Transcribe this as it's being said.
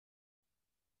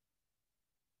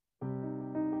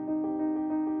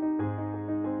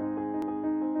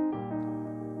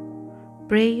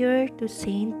Prayer to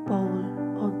Saint Paul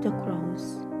of the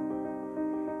Cross.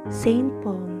 Saint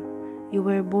Paul, you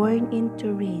were born in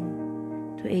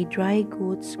Turin to a dry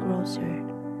goods grocer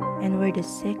and were the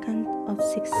second of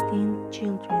 16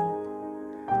 children,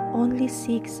 only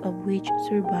 6 of which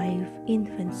survive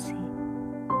infancy.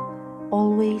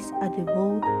 Always a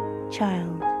devout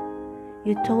child,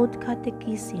 you taught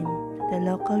catechism to the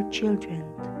local children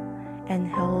and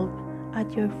helped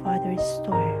at your father's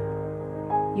store.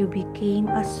 You became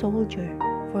a soldier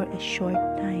for a short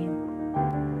time.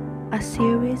 A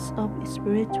series of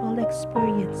spiritual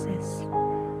experiences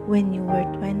when you were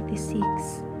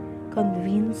 26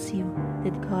 convinced you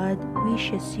that God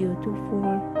wishes you to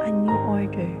form a new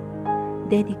order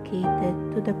dedicated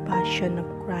to the Passion of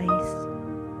Christ.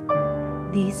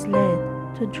 This led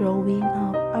to drawing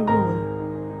up a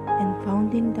rule and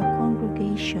founding the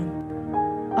Congregation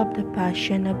of the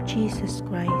Passion of Jesus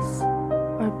Christ,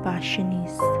 or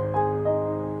Passionists.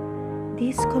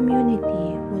 This community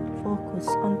would focus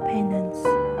on penance,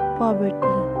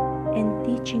 poverty, and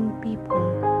teaching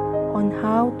people on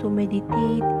how to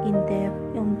meditate in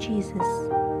depth on Jesus,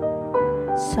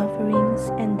 sufferings,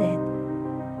 and death.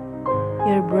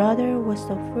 Your brother was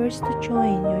the first to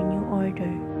join your new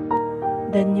order.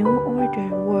 The new order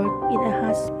worked in a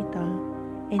hospital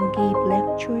and gave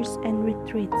lectures and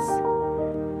retreats.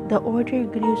 The order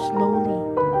grew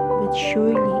slowly but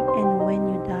surely, and when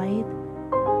you died,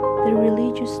 the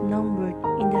religious numbered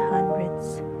in the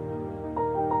hundreds.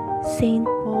 Saint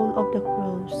Paul of the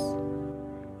Cross,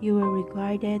 you were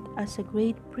regarded as a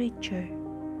great preacher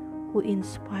who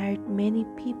inspired many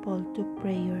people to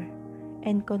prayer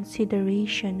and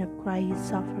consideration of Christ's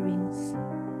sufferings.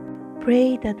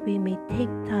 Pray that we may take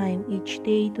time each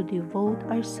day to devote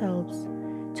ourselves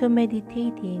to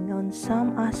meditating on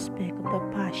some aspect of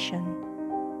the Passion.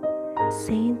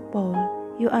 Saint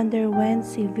Paul, you underwent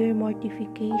severe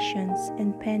mortifications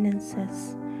and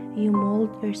penances. You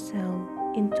mold yourself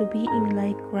into being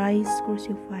like Christ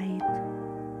crucified.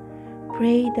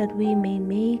 Pray that we may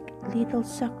make little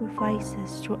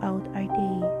sacrifices throughout our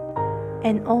day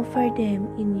and offer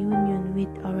them in union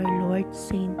with our Lord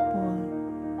Saint Paul.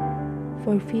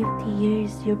 For 50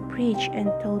 years you preached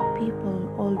and taught people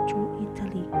all through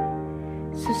Italy,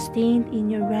 sustained in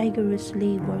your rigorous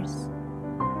labors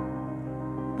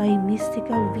by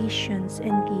mystical visions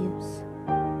and gifts.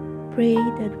 Pray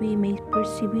that we may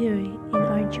persevere in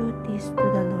our duties to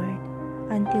the Lord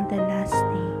until the last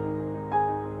day.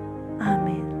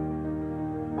 Amen.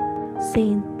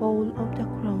 Saint Paul of the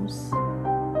Cross,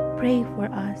 pray for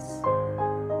us.